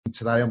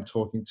Today I'm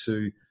talking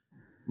to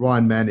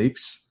Ryan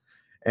Mannix.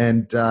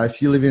 And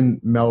if you live in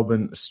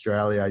Melbourne,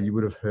 Australia, you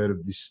would have heard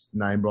of this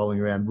name rolling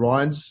around.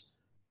 Ryan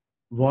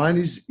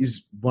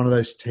is one of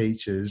those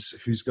teachers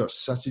who's got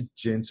such a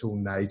gentle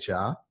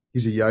nature.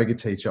 He's a yoga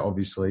teacher,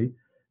 obviously,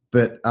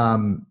 but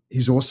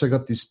he's also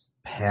got this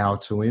power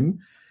to him,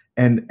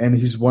 and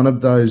he's one of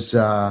those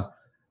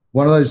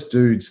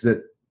dudes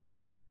that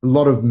a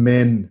lot of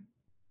men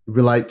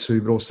relate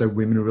to, but also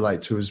women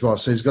relate to as well.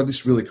 So he's got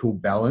this really cool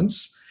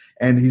balance,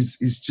 and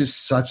he's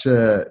just such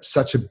a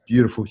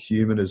beautiful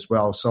human as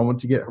well. So I want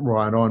to get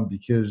Ryan on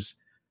because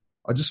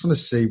I just want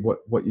to see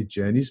what your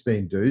journey's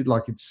been, dude.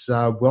 Like, it's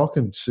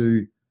welcome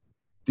to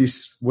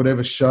this,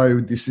 whatever show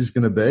this is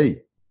going to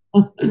be.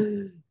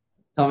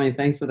 Tommy,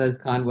 thanks for those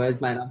kind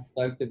words, mate. I'm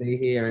stoked to be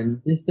here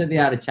and just to be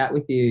able to chat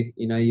with you.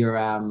 You know, you're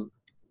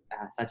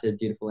such a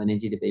beautiful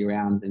energy to be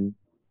around, and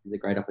this is a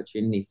great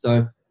opportunity.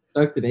 So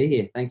stoked to be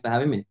here. Thanks for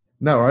having me.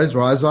 No worries,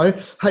 Rizo.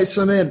 Hey,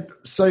 so man,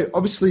 so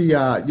obviously,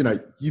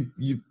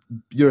 you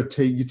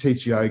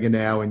teach yoga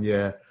now, and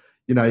you're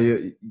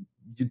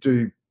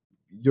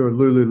a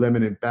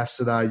Lululemon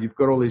ambassador. You've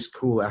got all these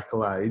cool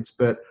accolades,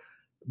 but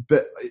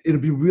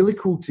it'd be really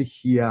cool to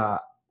hear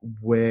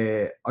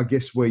where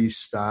you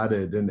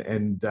started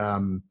and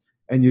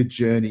your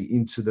journey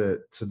into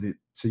to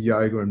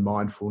yoga and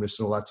mindfulness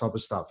and all that type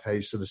of stuff. How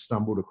you sort of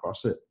stumbled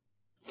across it.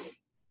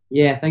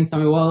 Yeah, thanks,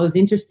 Tommy. Well, it was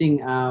interesting.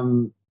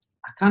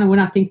 When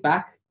I think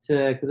back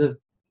I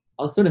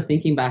was sort of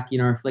thinking back,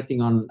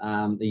 reflecting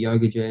on the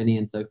yoga journey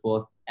and so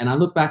forth. And I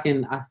look back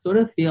and I sort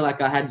of feel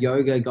like I had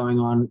yoga going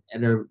on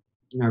at a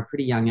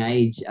pretty young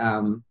age.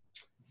 I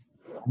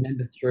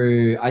remember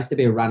I used to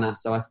be a runner,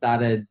 so I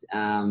started.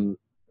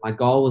 My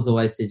goal was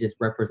always to just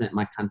represent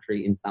my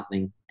country in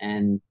something,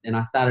 and then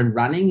I started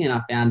running, and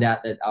I found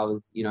out that I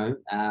was, I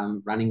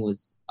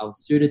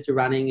was suited to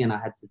running, and I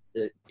had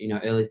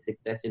early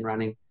success in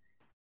running.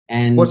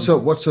 And what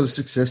sort of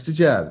success did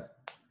you have?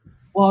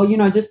 Well,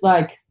 just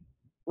like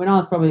when I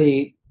was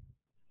probably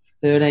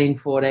 13,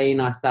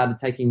 14, I started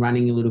taking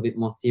running a little bit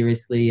more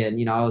seriously.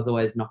 And, I was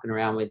always knocking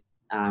around with,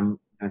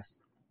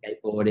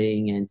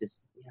 skateboarding and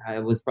just,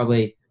 it was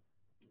probably,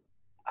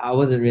 I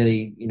wasn't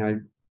really,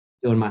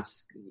 doing much,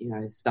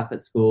 stuff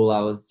at school. I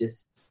was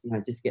just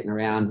getting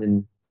around.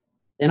 And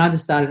then I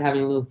just started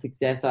having a little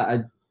success.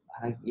 I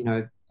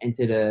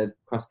entered a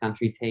cross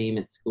country team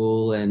at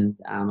school, and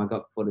I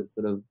got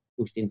sort of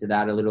pushed into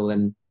that a little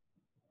and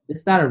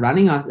just started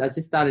running. I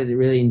just started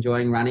really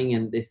enjoying running,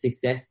 and the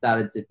success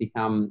started to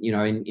become,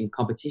 in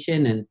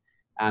competition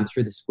and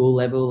through the school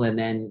level, and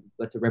then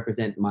got to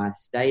represent my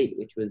state,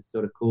 which was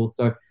sort of cool.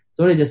 So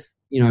sort of just,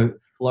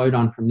 flowed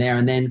on from there.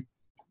 And then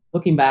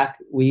looking back,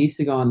 we used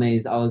to go on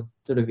these, I was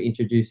sort of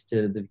introduced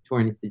to the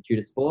Victorian Institute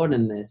of Sport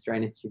and the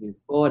Australian Institute of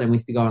Sport, and we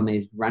used to go on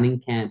these running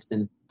camps,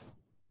 and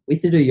we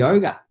used to do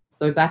yoga.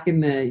 So back in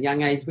the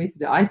young age,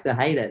 I used to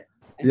hate it.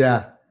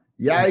 Yeah.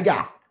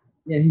 Yoga.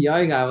 Yeah,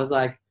 yoga. I was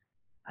like,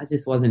 I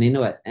just wasn't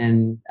into it.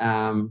 And,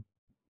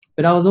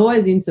 but I was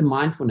always into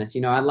mindfulness.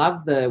 We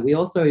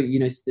also,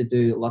 used to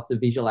do lots of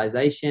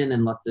visualization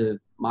and lots of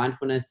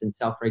mindfulness and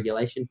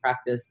self-regulation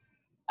practice.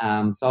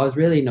 So I was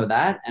really into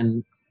that.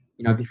 And,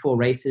 before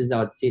races, I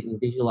would sit and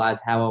visualize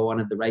how I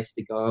wanted the race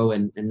to go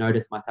and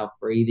notice myself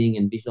breathing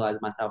and visualize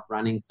myself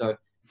running. So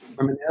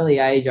from an early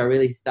age, I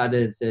really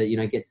started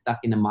to, get stuck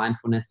into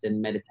mindfulness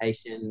and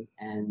meditation.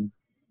 And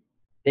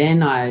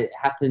then I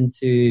happened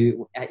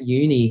to, at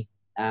uni,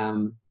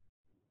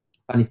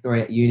 funny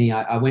story, at uni,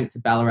 I went to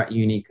Ballarat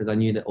Uni because I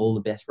knew that all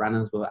the best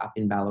runners were up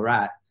in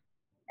Ballarat.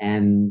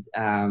 And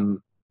I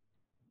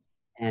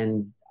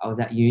was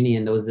at uni,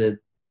 and there was an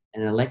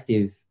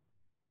elective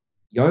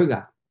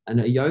yoga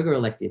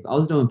elective. I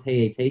was doing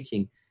PE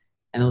teaching,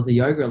 and there was a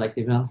yoga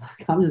elective, and I was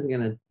like, I'm just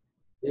going to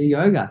do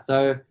yoga.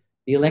 So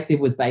the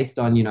elective was based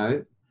on,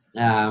 it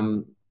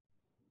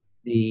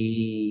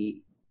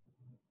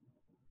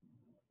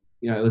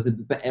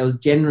was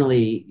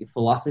generally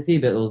philosophy,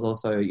 but it was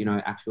also,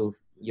 actual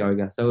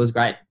yoga. So it was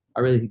great.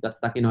 I really got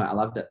stuck into it. I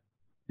loved it.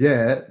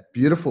 Yeah,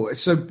 beautiful.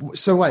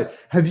 So wait,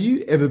 have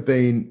you ever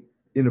been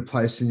in a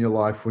place in your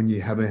life when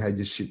you haven't had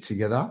your shit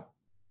together?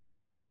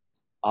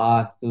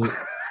 I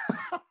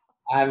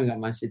haven't got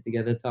my shit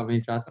together,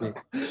 Tommy, trust me.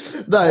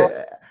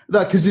 No,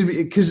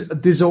 because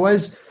there's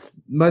always,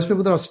 most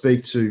people that I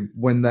speak to,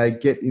 when they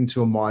get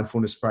into a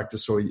mindfulness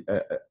practice or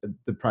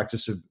the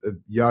practice of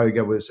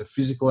yoga, whether it's a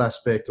physical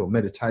aspect or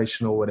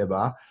meditation or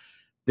whatever,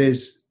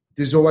 there's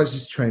always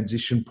this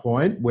transition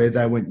point where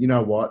they went, you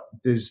know what,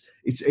 it's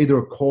either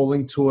a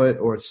calling to it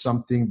or it's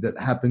something that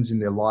happens in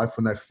their life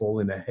when they fall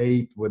in a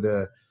heap,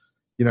 whether,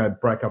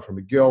 break up from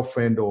a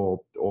girlfriend or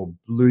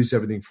lose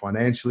everything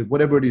financially,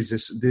 whatever it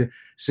is. There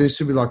seems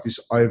to be like this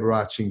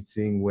overarching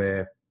thing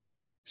where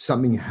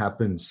something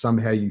happens.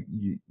 Somehow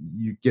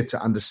you get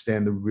to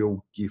understand the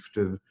real gift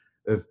of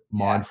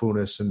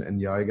mindfulness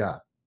and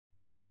yoga.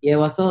 Yeah,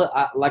 well, so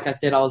like I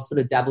said, I was sort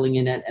of dabbling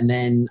in it, and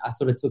then I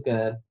sort of took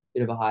a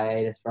bit of a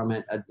hiatus from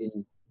it. I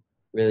didn't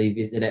really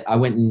visit it. I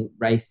went and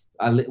raced.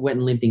 I went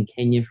and lived in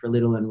Kenya for a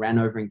little and ran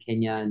over in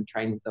Kenya and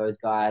trained with those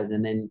guys.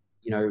 And then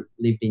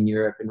lived in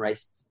Europe and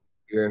raced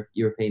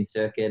European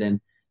circuit, and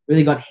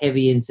really got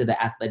heavy into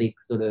the athletic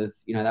sort of,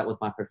 that was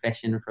my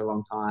profession for a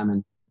long time.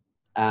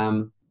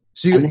 And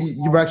so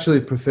you were actually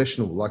a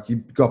professional, like you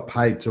got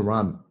paid to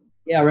run.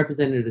 Yeah, I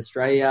represented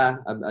Australia.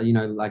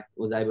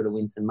 Was able to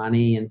win some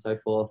money and so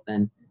forth.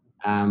 And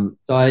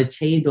so I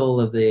achieved all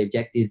of the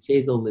objectives,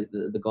 achieved all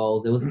the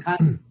goals. It was kind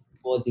of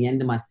towards the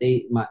end of my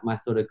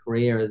sort of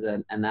career as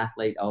an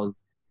athlete. I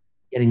was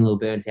getting a little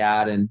burnt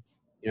out, and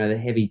the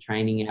heavy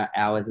training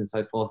hours and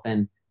so forth.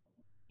 And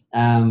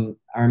I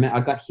remember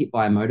I got hit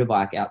by a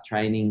motorbike out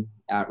training,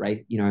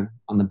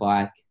 on the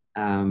bike.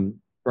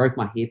 Broke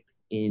my hip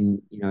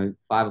in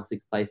 5 or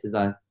 6 places.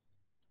 I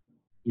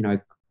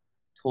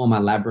tore my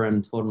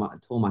labrum, tore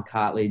my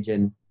cartilage.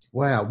 And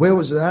wow, where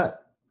was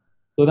that?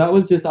 So that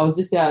was I was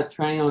just out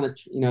training on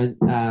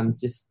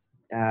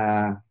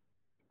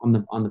on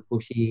the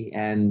pushy,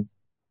 and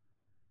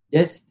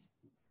just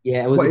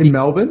it was in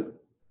Melbourne.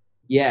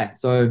 Yeah,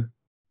 so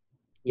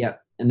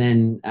and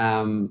then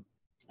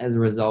as a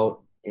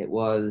result, it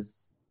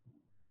was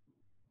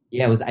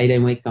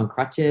 18 weeks on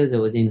crutches. It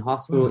was in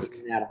hospital, in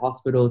and out of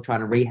hospital, trying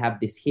to rehab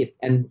this hip.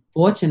 And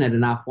fortunate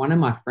enough, one of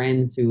my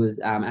friends who was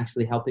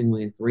actually helping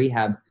with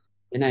rehab,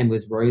 her name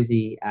was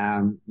Rosie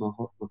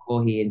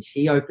McCaughey, and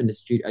she opened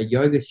a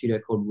yoga studio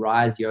called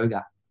Rise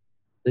Yoga.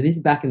 So this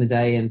is back in the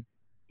day, and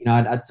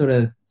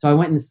so I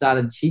went and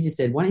started. She just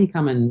said, "Why don't you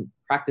come and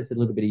practice a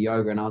little bit of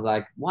yoga?" And I was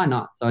like, "Why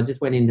not?" So I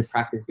just went in to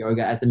practice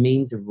yoga as a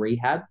means of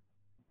rehab,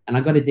 and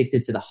I got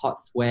addicted to the hot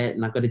sweat,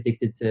 and I got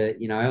addicted to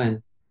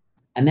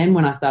and then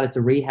when I started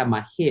to rehab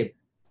my hip,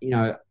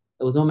 it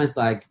was almost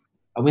like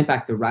I went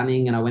back to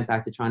running, and I went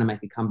back to trying to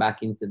make a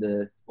comeback into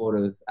the sport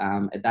of,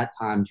 at that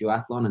time,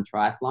 duathlon and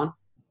triathlon.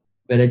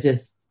 But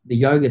the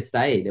yoga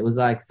stayed. It was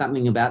like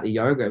something about the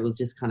yoga. It was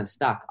just kind of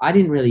stuck. I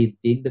didn't really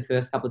dig the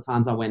first couple of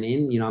times I went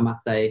in. I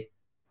must say,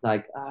 it's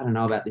like, I don't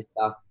know about this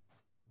stuff.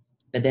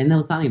 But then there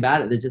was something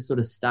about it that just sort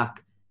of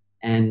stuck.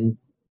 And,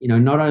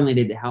 not only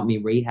did it help me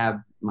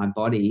rehab my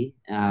body,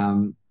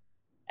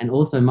 and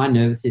also my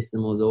nervous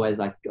system was always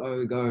like,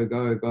 go, go,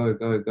 go, go,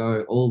 go,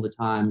 go all the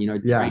time,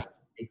 training,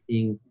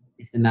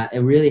 this and that. It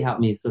really helped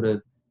me sort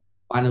of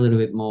find a little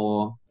bit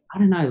more, a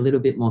little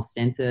bit more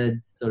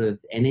centered sort of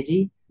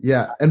energy.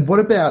 Yeah. And what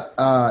about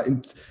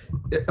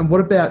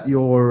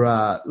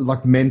your,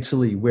 like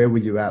mentally, where were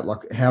you at?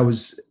 Like how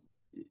was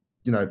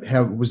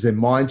there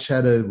mind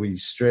chatter? Were you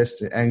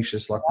stressed and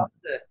anxious? Like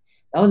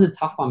that was a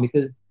tough one,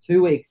 because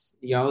 2 weeks,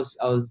 I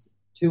was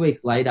 2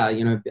 weeks later,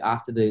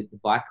 after the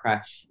bike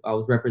crash, I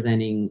was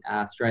representing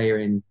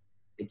Australia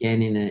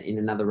again in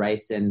another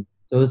race. And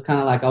so it was kind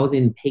of like I was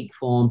in peak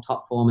form,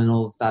 top form, and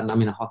all of a sudden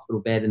I'm in a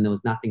hospital bed and there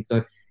was nothing.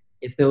 So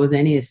if there was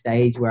any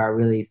stage where I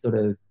really sort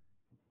of,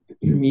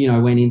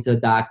 went into a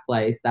dark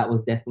place, that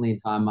was definitely a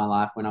time in my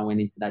life when I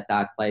went into that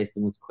dark place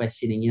and was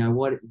questioning,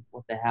 what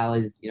the hell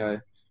is,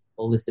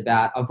 all this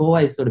about. I've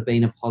always sort of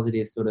been a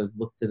positive sort of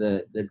look to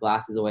the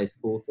glass is always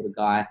full sort of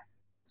guy.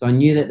 So I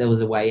knew that there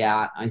was a way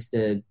out. I used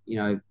to,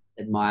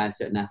 admire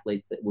certain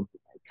athletes that would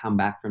come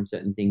back from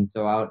certain things.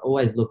 So I would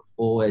always look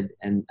forward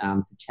and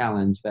to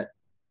challenge. But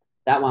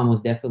that one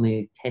was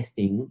definitely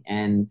testing.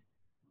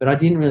 But I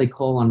didn't really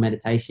call on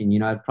meditation.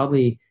 I'd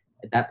probably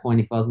at that point,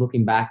 if I was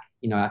looking back,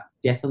 I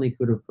definitely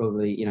could have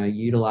probably,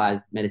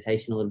 utilized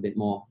meditation a little bit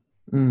more.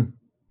 Mm.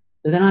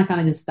 So then I kind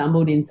of just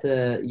stumbled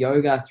into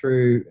yoga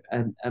through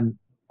an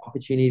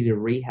opportunity to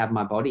rehab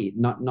my body,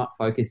 not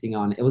focusing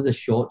on, it was a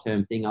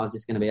short-term thing. I was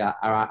just going to be, all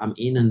right, I'm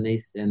in on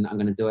this and I'm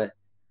going to do it.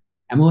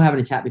 And we were having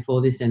a chat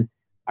before this, and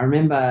I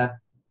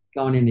remember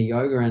going into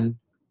yoga and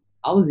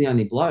I was the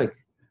only bloke.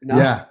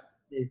 Yeah.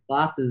 These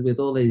classes with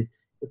all these,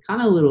 it was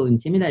kind of a little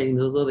intimidating.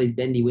 There was all these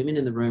bendy women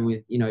in the room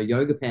with,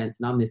 yoga pants,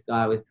 and I'm this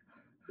guy with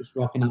just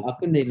rocking up. I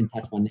couldn't even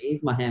touch my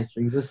knees. My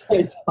hamstrings were so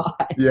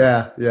tight.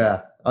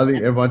 Yeah. I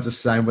think everyone's the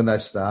same when they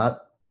start.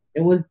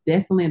 It was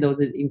definitely, there was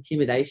an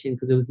intimidation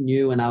because it was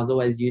new, and I was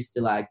always used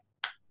to like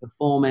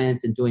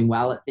performance and doing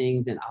well at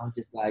things. And I was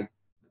just like,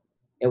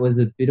 it was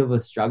a bit of a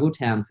struggle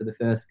town for the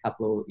first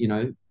couple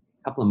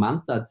of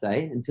months, I'd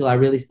say, until I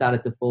really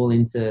started to fall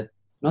into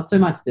not so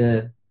much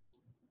the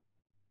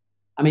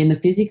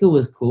physical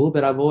was cool,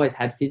 but I've always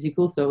had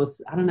physical. So it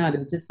was, I don't know, there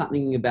was just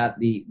something about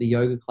the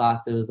yoga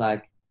class that was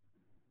like,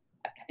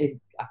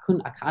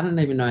 I don't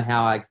even know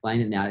how I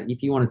explain it now.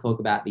 If you want to talk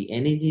about the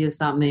energy of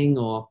something,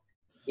 or,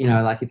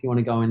 like if you want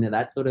to go into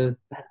that sort of,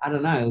 I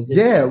don't know. It was just,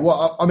 yeah.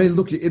 Well,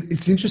 look,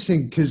 it's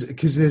interesting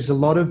because there's a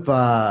lot of,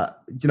 a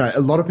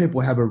lot of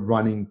people have a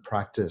running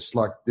practice.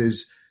 Like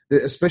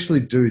especially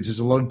dudes, there's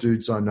a lot of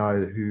dudes I know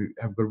who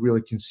have got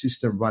really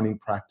consistent running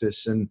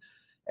practice,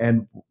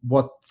 and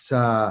what,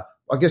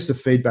 I guess the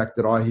feedback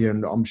that I hear,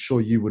 and I'm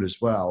sure you would as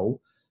well,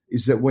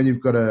 is that when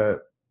you've got a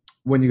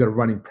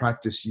running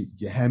practice,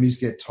 your hammies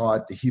get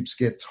tight, the hips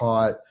get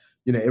tight,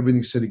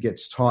 everything sort of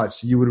gets tight.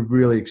 So you would have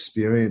really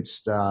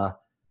experienced, I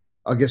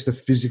guess, the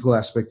physical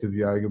aspect of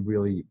yoga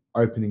really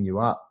opening you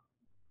up.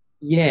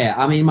 Yeah,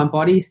 my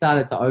body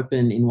started to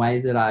open in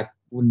ways that I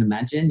wouldn't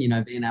imagine,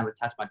 being able to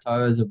touch my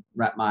toes or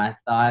wrap my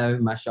thigh over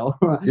my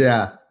shoulder.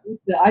 Yeah.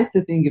 I used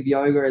to think of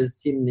yoga as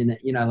sitting in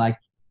it, like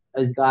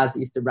those guys that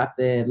used to wrap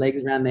their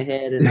legs around their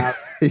head, and Yeah.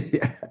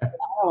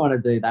 I don't want to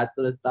do that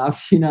sort of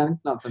stuff.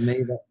 It's not for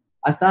me. But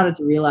I started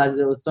to realize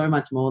there was so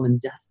much more than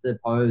just the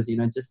pose,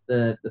 just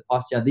the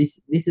posture. This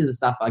is the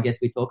stuff I guess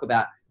we talk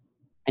about.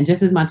 And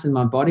just as much as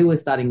my body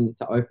was starting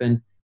to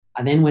open,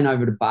 I then went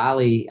over to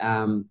Bali.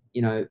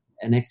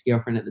 An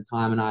ex-girlfriend at the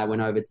time and I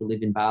went over to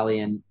live in Bali,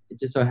 and it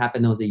just so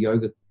happened there was a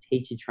yoga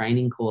teacher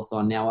training course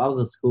on. Now, I was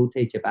a school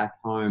teacher back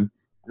home,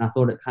 and I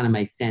thought it kind of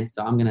made sense.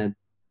 So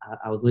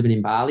I was living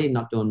in Bali,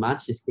 not doing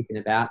much, just kicking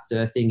about,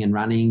 surfing and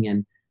running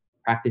and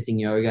practicing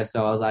yoga.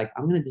 So I was like,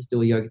 I'm going to just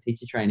do a yoga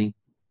teacher training.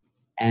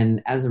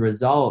 And as a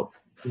result,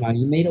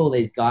 you meet all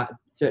these guys,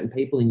 certain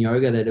people in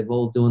yoga that have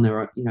all doing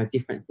their,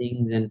 different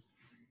things. And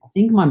I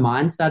think my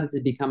mind started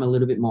to become a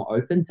little bit more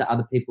open to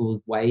other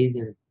people's ways.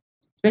 And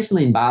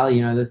especially in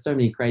Bali, there's so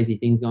many crazy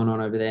things going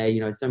on over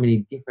there, so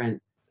many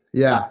different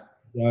Yeah.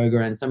 yoga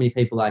and so many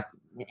people like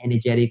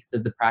energetics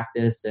of the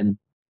practice. And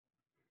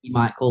you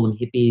might call them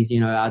hippies,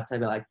 I'd say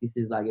like, this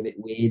is like a bit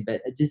weird,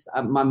 but it just,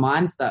 my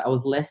mind started, I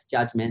was less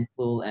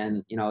judgmental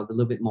and, I was a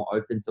little bit more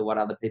open to what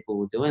other people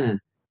were doing. And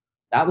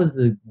that was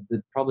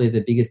probably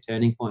the biggest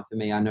turning point for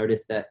me. I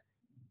noticed that,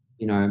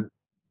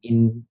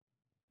 in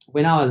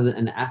when I was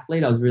an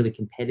athlete, I was really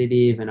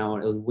competitive and I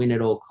wanted to win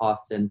at all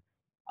costs. And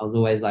I was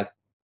always like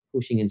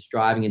pushing and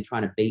striving and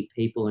trying to beat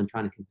people and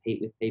trying to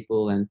compete with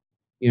people. And,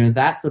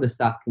 that sort of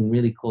stuff can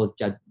really cause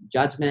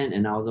judgment.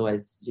 And I was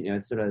always,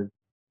 sort of,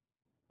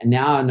 and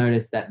now I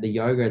notice that the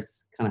yoga,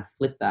 it's kind of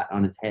flipped that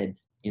on its head,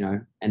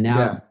 and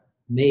now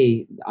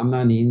me, I'm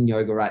only in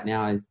yoga right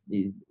now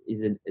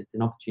it's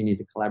an opportunity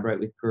to collaborate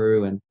with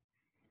crew and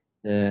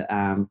to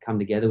come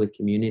together with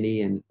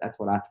community, and that's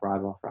what I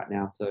thrive off right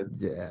now. So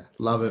yeah,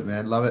 love it,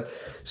 man, love it.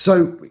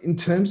 So in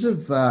terms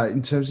of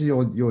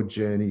your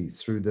journey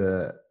through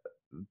the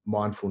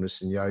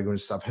mindfulness and yoga and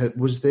stuff,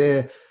 was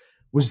there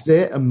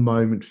a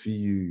moment for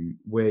you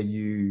where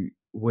you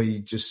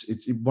just,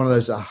 it's one of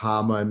those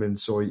aha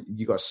moments, or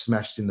you got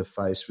smashed in the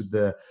face with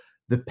the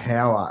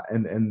power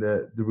and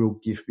the real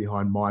gift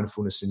behind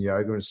mindfulness and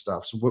yoga and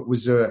stuff? So what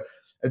was there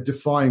a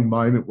defining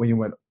moment when you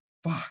went,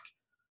 fuck,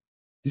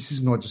 this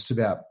is not just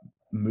about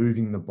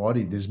moving the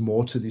body, there's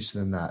more to this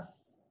than that?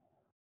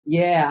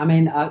 yeah, I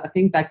mean, I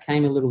think that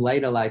came a little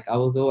later. Like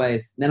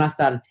then I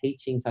started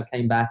teaching, so I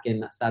came back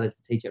and I started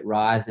to teach at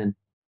Rise. And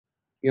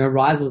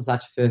Rise was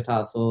such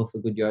fertile soil for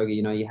good yoga.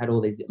 You had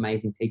all these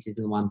amazing teachers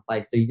in one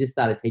place. So you just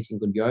started teaching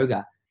good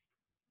yoga.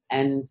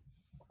 And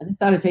I just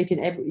started teaching,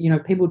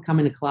 people would come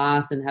into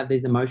class and have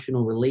these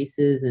emotional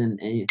releases and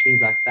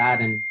things like that.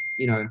 And,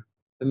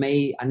 for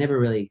me, I never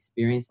really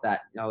experienced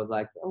that. I was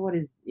like, oh, what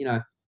is,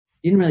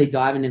 didn't really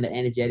dive into the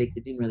energetics.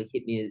 It didn't really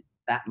hit me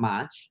that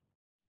much.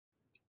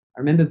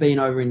 I remember being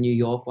over in New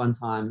York one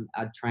time.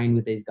 I'd trained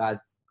with these guys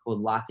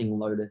called Laughing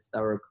Lotus. They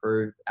were a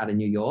crew out of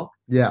New York.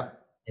 Yeah.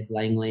 Ed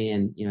Langley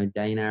and,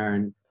 Dana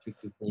and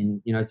Trixie Flynn,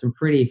 some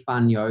pretty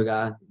fun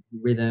yoga,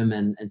 rhythm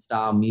and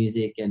style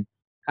music, and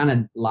kind of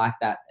like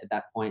that at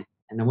that point.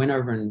 And I went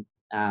over and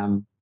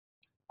on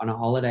a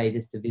holiday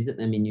just to visit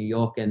them in New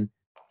York. And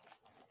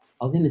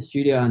I was in the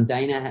studio and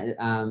Dana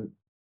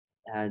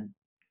had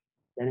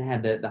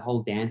the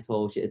whole dance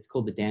hall. It's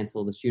called the dance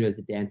hall. The studio's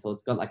a dance hall.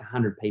 It's got like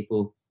 100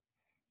 people.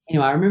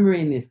 Anyway, I remember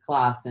in this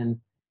class and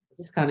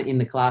just kind of in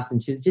the class,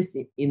 and she was just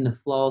in the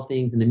flow of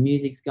things, and the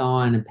music's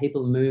going and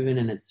people are moving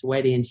and it's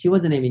sweaty, and she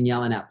wasn't even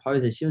yelling out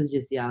poses. She was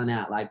just yelling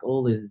out like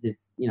all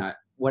this,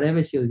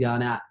 whatever she was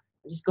yelling out.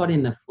 I just got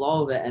in the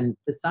flow of it, and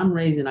for some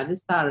reason I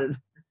just started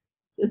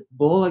just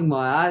bawling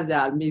my eyes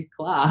out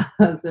mid-class.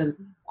 And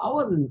I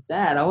wasn't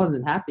sad, I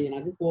wasn't happy, and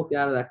I just walked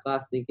out of that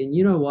class thinking,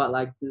 you know what,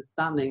 like there's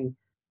something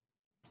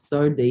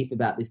so deep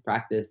about this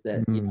practice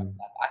that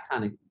I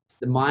kind of,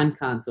 the mind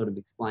can't sort of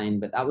explain.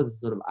 But that was a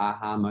sort of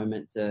aha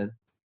moment. To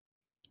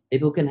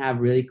people can have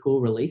really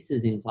cool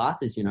releases in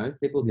classes,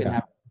 people can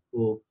have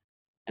cool,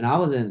 and I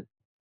wasn't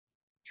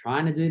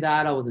trying to do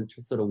that. I wasn't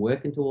sort of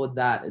working towards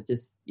that. It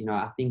just,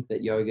 I think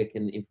that yoga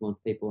can influence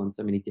people on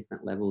so many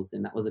different levels.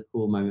 And that was a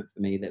cool moment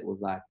for me that was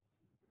like,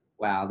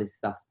 wow, this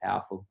stuff's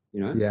powerful,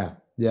 Yeah.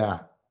 Yeah.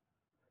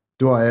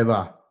 Do I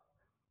ever?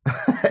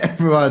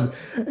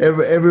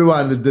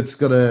 everyone that's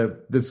got a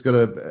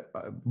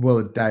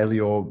a daily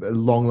or a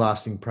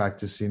long-lasting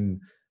practice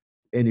in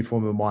any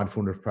form of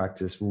mindfulness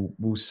practice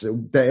will see,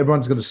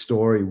 everyone's got a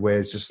story where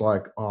it's just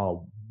like,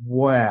 oh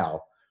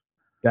wow,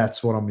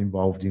 that's what I'm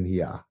involved in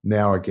here.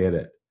 Now I get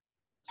it.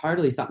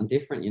 Totally something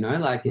different,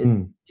 like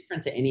it's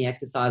different to any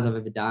exercise I've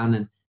ever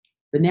done.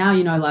 But now,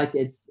 like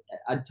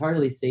I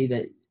totally see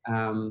that,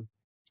 asana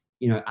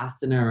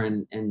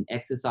and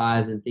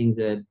exercise and things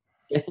are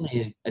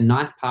definitely a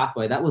nice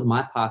pathway. That was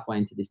my pathway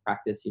into this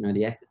practice,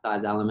 the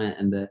exercise element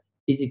and the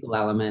physical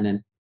element.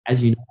 And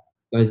as you know,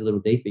 it goes a little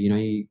deeper,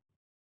 you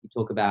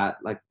talk about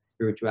like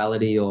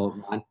spirituality or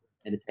mindful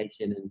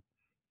meditation, and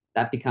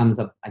that becomes,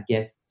 I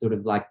guess, sort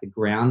of like the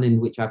ground in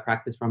which I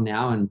practice from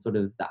now. And sort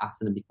of the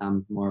asana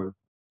becomes more of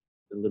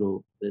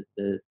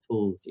the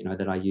tools,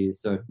 that I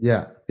use. So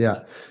yeah.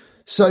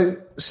 So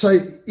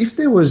if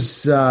there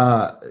was,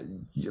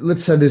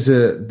 let's say there's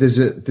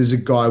a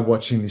guy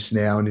watching this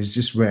now and he's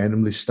just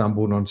randomly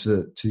stumbled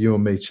onto you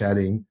and me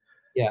chatting,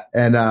 Yeah.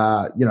 and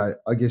I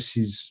guess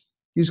he's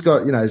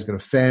got he's got a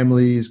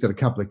family, he's got a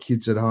couple of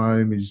kids at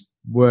home, he's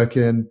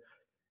working,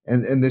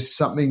 and there's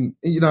something,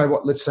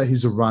 what, let's say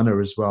he's a runner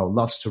as well,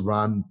 loves to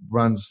run,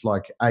 runs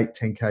like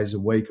 8-10 Ks a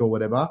week or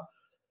whatever,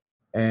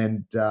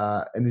 and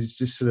he's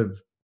just sort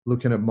of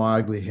looking at my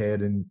ugly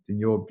head and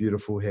your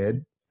beautiful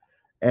head,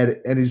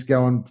 and he's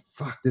going,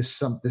 fuck, there's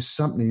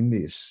something in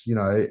this,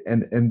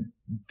 and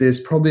there's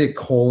probably a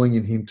calling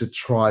in him to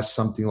try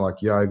something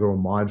like yoga or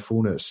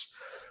mindfulness.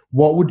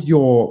 What would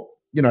your,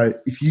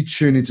 if you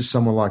tune into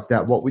someone like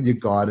that, what would your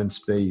guidance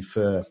be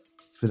for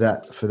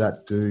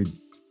that dude?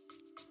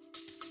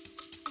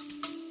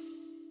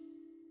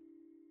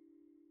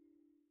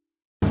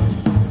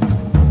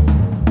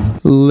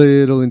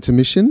 Little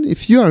intermission.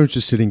 If you are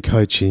interested in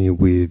coaching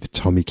with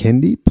Tommy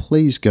Kendi,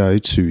 please go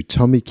to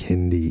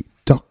tommykendi.com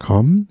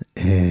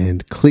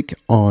and click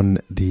on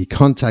the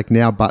contact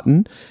now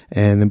button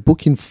and then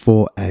book in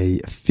for a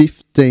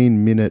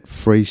 15-minute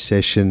free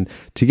session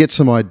to get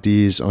some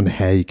ideas on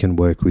how you can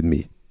work with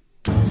me.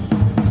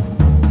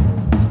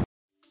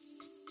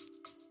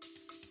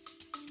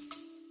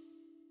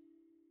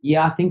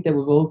 Yeah, I think that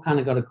we've all kind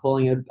of got a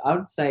calling. I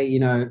would say,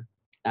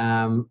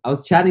 I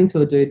was chatting to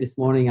a dude this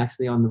morning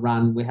actually on the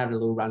run. We had a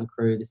little run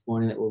crew this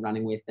morning that we're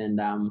running with,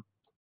 and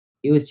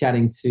he was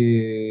chatting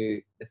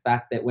to the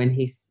fact that when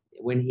he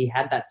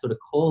had that sort of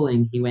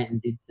calling, he went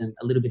and did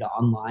a little bit of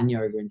online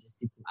yoga and just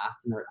did some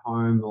asana at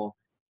home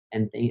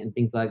and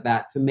things like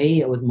that. For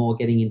me, it was more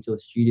getting into a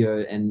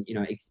studio and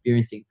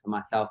experiencing for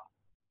myself.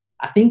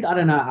 I think, I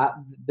don't know,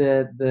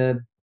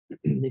 the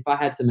if I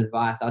had some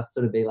advice, I'd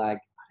sort of be like,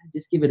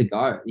 just give it a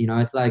go.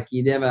 It's like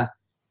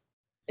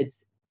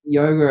it's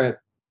yoga.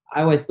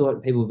 I always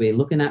thought people would be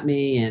looking at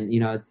me and,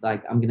 it's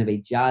like I'm going to be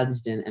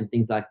judged and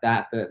things like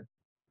that. But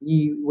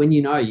when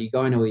you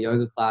go into a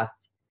yoga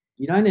class,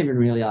 you don't even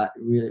really know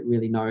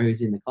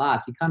who's in the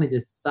class. You kind of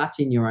just such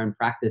in your own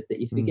practice that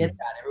you forget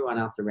about everyone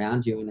else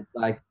around you. And it's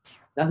like,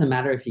 it doesn't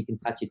matter if you can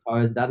touch your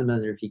toes. It doesn't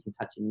matter if you can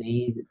touch your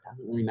knees. It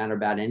doesn't really matter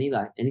about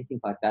anything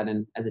like that.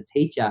 And as a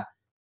teacher,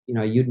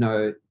 you'd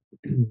know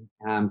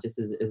just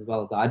as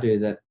well as I do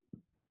that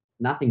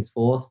nothing's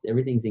forced.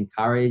 Everything's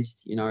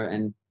encouraged,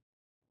 and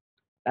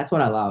that's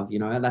what I love.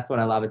 That's what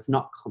I love. It's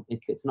not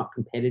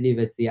competitive.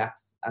 It's the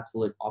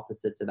absolute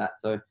opposite to that.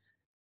 So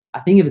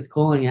I think if it's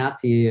calling out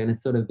to you and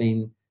it's sort of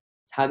been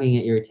tugging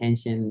at your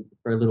attention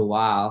for a little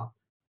while,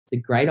 it's a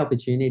great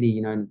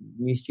opportunity.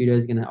 New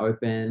studios are going to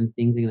open.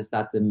 Things are going to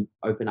start to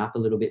open up a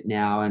little bit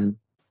now, and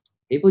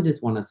people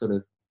just want to sort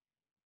of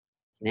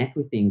connect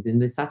with things.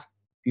 And there's such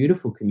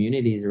beautiful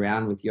communities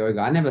around with yoga.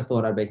 I never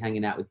thought I'd be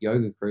hanging out with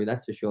yoga crew,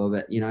 that's for sure.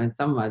 But and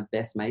some of my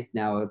best mates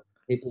now are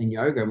people in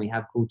yoga, and we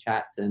have cool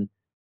chats, and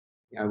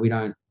we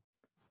don't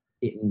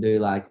sit and do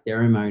like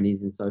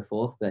ceremonies and so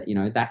forth. But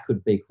that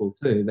could be cool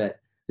too. But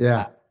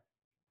yeah,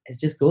 it's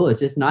just cool. It's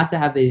just nice to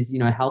have these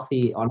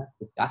healthy, honest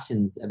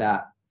discussions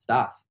about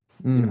stuff.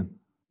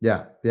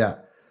 Yeah.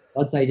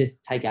 I'd say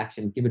just take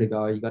action, give it a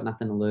go. You got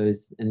nothing to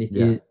lose. And if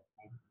you're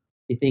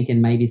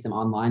thinking maybe some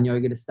online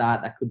yoga to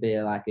start, that could be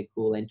like a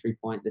cool entry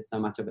point. There's so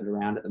much of it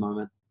around at the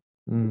moment.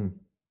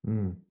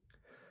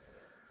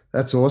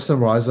 That's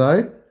awesome,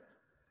 Rizo.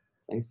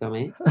 Thanks,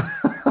 Tommy.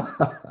 That's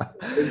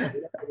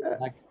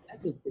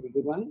a pretty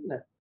good one, isn't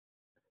it?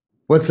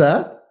 What's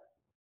that?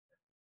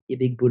 Your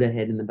big Buddha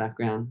head in the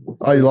background.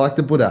 Oh, you like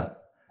the Buddha?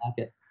 I like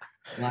it.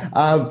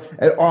 All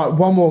right,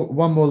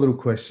 one more little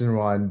question,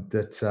 Ryan,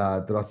 that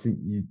I think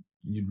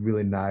you'd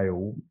really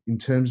nail in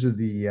terms of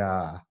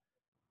the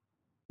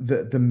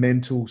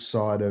mental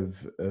side of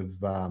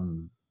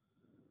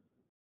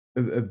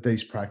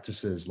these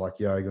practices like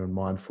yoga and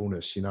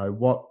mindfulness.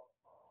 Because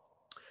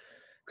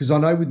I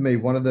know with me,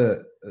 one of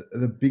the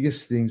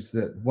biggest gifts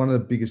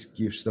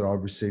that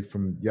I've received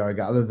from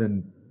yoga, other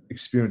than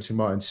experiencing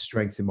my own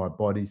strength in my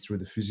body through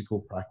the physical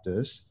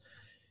practice,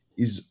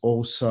 is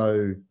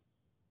also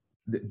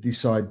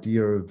this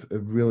idea of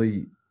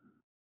really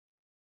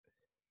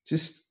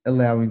just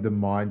allowing the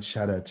mind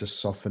chatter to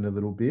soften a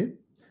little bit,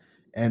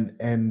 and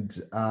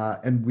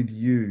with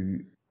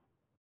you,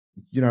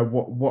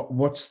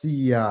 what's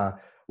the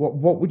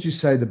what would you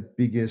say the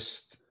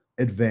biggest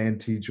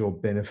advantage or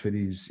benefit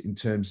is in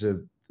terms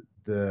of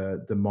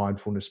the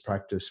mindfulness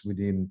practice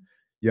within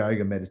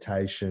yoga,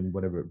 meditation,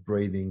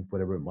 breathing,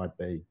 whatever it might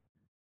be?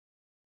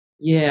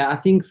 Yeah, I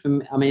think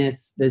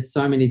there's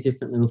so many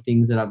different little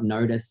things that I've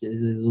noticed.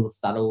 There's little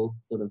subtle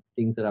sort of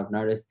things that I've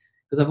noticed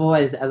because I've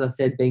always, as I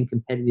said, been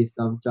competitive.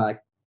 So I'm like,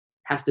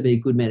 has to be a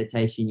good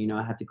meditation.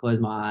 I have to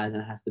close my eyes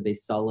and it has to be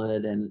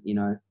solid, and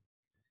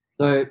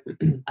So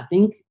I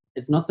think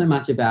it's not so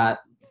much about,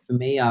 for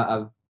me,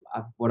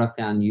 what I've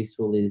found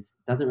useful is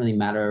it doesn't really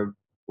matter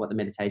what the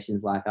meditation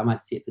is like. I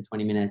might sit for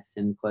 20 minutes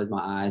and close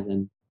my eyes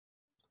and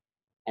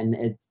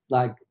it's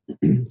like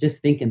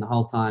just thinking the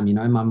whole time,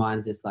 my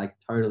mind's just like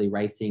totally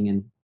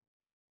racing.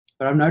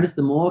 But I've noticed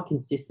the more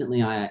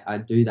consistently I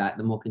do that,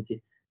 the more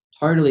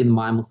totally the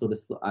mind will sort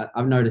of,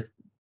 I've noticed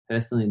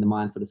personally the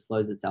mind sort of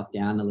slows itself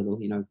down a little,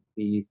 if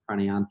you use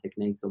pranayama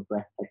techniques or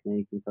breath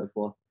techniques and so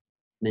forth.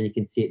 And then you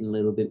can sit in a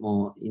little bit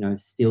more,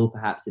 still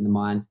perhaps in the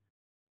mind.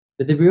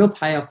 But the real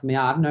payoff for me,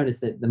 I've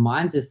noticed that the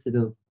mind's just sort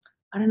of,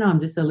 I don't know, I'm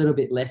just a little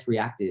bit less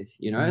reactive,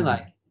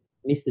 like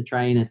miss the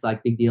train, it's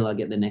like big deal, I'll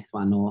get the next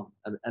one. Or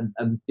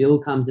a bill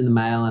comes in the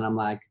mail and I'm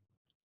like,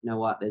 you know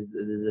what, there's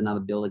another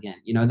bill again.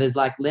 There's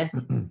like less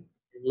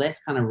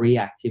kind of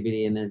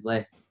reactivity, and there's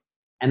less,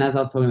 and as I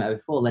was talking about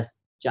before, less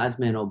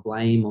judgment or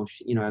blame or,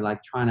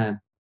 like trying to,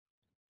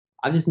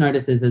 I've just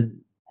noticed it's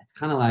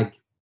kind of like,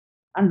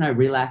 I don't know,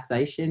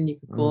 relaxation, you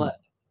could call it,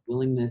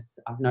 willingness.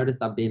 I've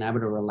noticed I've been able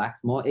to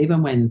relax more,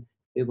 even when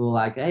people are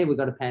like, hey, we've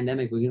got a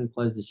pandemic, we're going to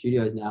close the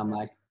studios now. I'm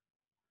like,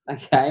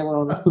 okay,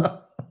 well,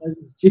 close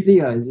the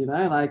studios,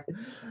 like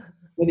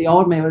with the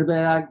old me would have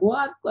been like,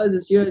 what? Close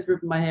the studios,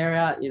 ripping my hair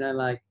out,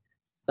 like.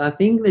 So I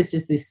think there's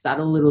just these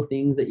subtle little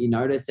things that you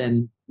notice.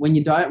 And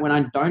when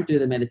I don't do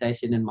the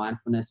meditation and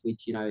mindfulness,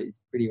 which, is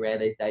pretty rare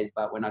these days,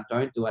 but when I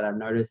don't do it, I've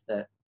noticed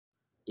that,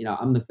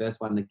 I'm the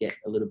first one to get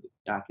a little bit,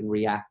 I can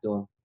react,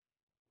 or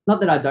not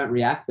that I don't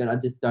react, but I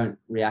just don't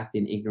react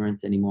in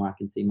ignorance anymore. I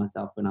can see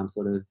myself when I'm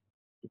sort of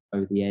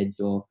over the edge,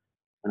 or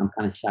when I'm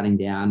kind of shutting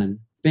down. And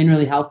it's been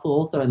really helpful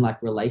also in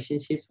like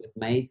relationships with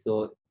mates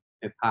or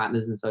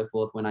partners and so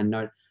forth, when I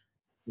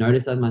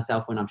notice as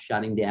myself when I'm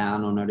shutting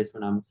down, or notice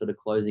when I'm sort of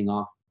closing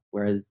off,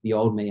 whereas the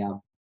old me, I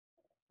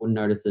wouldn't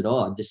notice at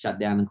all. I'd just shut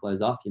down and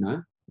close off, So it's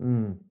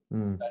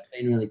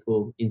been really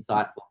cool,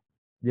 insightful.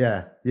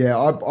 Yeah,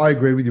 I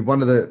agree with you.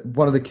 One of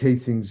the key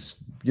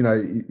things,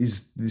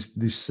 is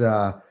this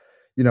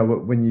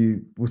when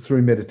you were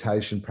through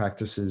meditation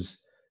practices,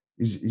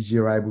 is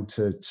you're able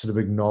to sort of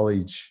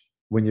acknowledge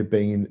when you're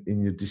being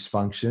in your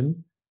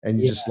dysfunction, and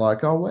you're just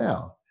like, oh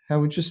wow,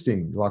 how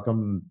interesting. Like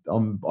I'm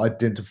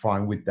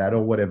identifying with that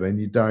or whatever, and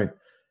you don't.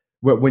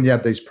 When you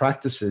have these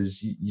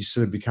practices, you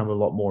sort of become a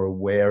lot more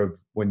aware of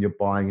when you're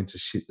buying into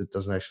shit that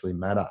doesn't actually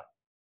matter.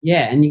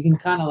 Yeah, and you can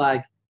kind of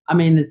like, I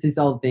mean, it's this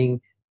old thing,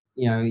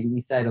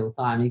 you say it all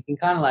the time. You can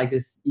kind of like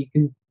you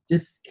can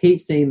just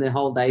keep seeing the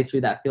whole day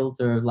through that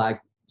filter of like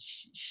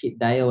shit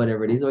day or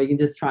whatever it is, or you can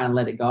just try and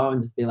let it go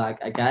and just be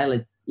like, okay,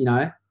 let's,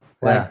 like,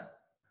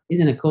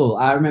 isn't it cool?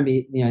 I remember,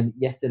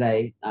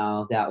 yesterday I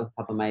was out with a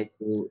couple of mates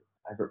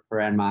over at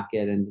Paran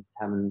Market and just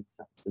having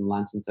some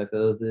lunch and so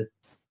forth.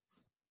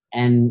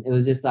 And it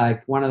was just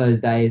like one of those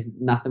days,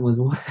 nothing was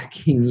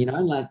working,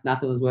 like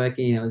nothing was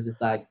working. It was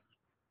just like,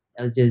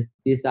 it was just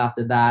this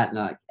after that.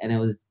 And it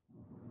was,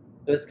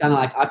 so it's kind of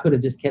like I could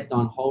have just kept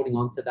on holding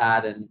on to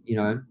that, and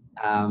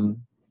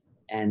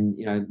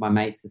my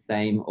mates the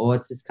same, or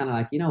it's just kind of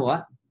like, you know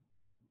what?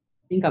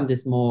 I think I'm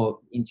just more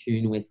in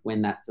tune with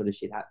when that sort of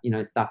shit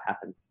stuff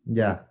happens.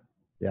 Yeah.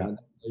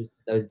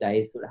 Those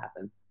days sort of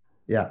happen.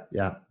 Yeah.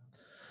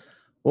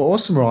 Well,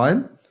 awesome,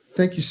 Ryan.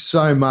 Thank you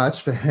so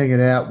much for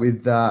hanging out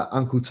with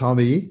Uncle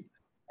Tommy.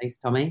 Thanks,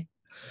 Tommy.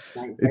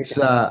 It's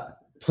a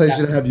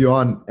pleasure to have you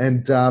on.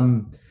 And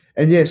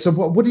yeah, so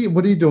what are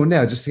you doing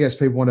now? Just in case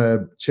people want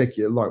to check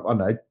you, like, I don't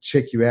know,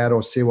 check you out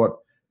or see what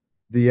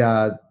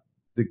the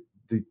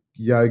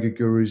yoga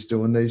guru's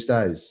doing these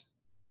days.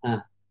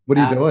 What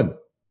are you doing?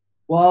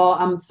 Well,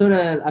 I'm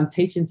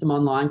teaching some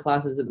online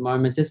classes at the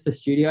moment, just for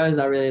studios.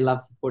 I really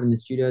love supporting the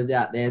studios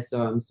out there.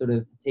 So I'm sort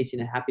of teaching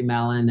at Happy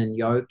Melon and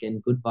Yoke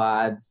and Good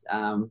Vibes,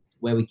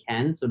 where we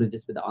can, sort of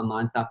just with the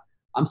online stuff.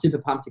 I'm super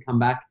pumped to come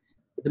back.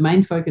 But the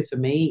main focus for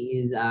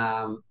me is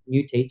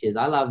new teachers.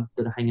 I love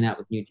sort of hanging out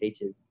with new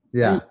teachers.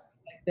 Yeah.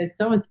 They're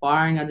so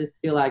inspiring. I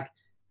just feel like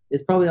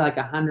there's probably like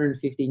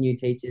 150 new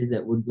teachers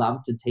that would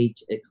love to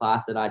teach a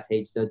class that I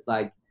teach. So it's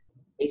like,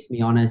 keeps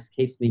me honest,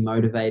 keeps me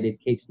motivated,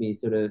 keeps me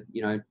sort of,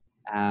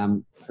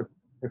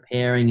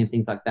 preparing and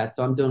things like that.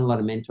 So I'm doing a lot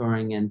of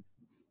mentoring, and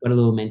got a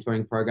little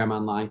mentoring program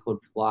online called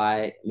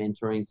Fly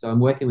Mentoring. So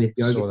I'm working with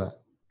new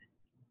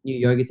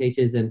yoga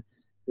teachers, and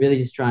really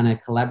just trying to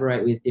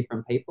collaborate with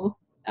different people.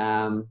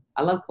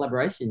 I love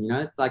collaboration,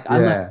 it's like, I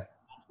love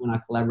when I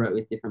collaborate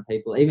with different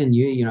people, even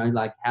you,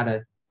 like how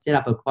to set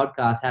up a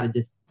podcast, how to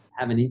just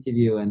have an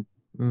interview. And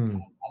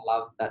I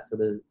love that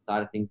sort of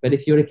side of things. But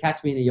if you were to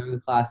catch me in a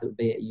yoga class, it would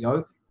be at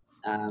Yoke,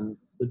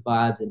 Good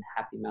Vibes and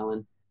Happy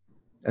Melon.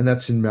 And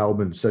that's in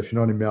Melbourne. So if you're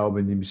not in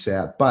Melbourne, you miss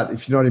out. But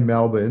if you're not in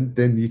Melbourne,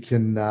 then you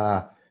can,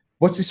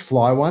 what's this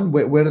Fly one?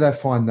 Where do they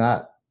find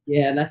that?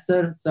 Yeah, that's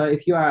sort of, so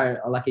if you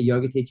are like a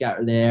yoga teacher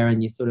out there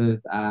and you sort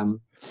of, I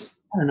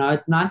don't know,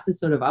 it's nice to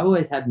sort of, I've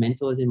always had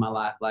mentors in my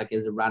life, like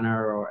as a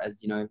runner or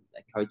as,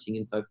 coaching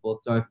and so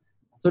forth. So I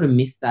sort of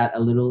missed that a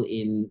little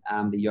in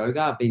the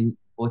yoga. I've been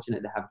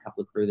fortunate to have a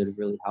couple of crew that have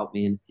really helped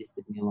me and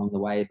assisted me along the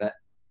way. But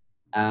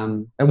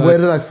and where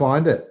do they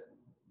find it?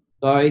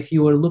 So if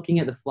you were looking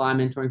at the Fly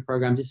Mentoring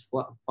Program, just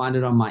find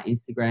it on my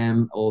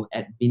Instagram or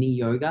at Vinny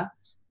Yoga,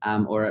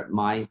 or at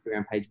my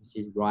Instagram page, which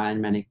is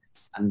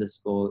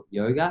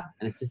RyanMannix_yoga.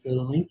 And it's just a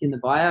little link in the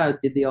bio. I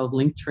did the old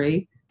link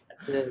tree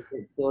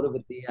sort of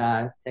with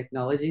the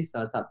technology.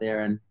 So it's up there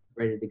and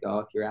ready to go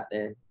if you're out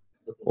there.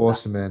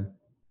 Awesome, man.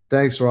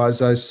 Thanks,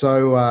 Rizo.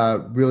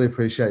 So really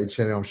appreciate you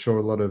chatting. I'm sure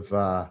a lot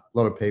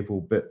of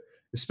people, but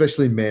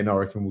especially men, I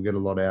reckon will get a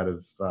lot out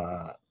of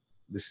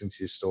listening to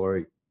your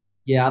story.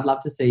 Yeah, I'd love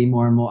to see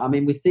more and more. I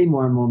mean, we see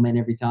more and more men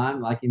every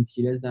time, like in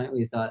studios, don't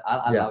we? So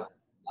I Yeah, love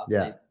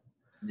yeah. seeing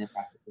in their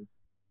practices.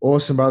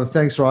 Awesome, brother.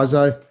 Thanks,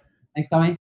 Rizo. Thanks, Tommy.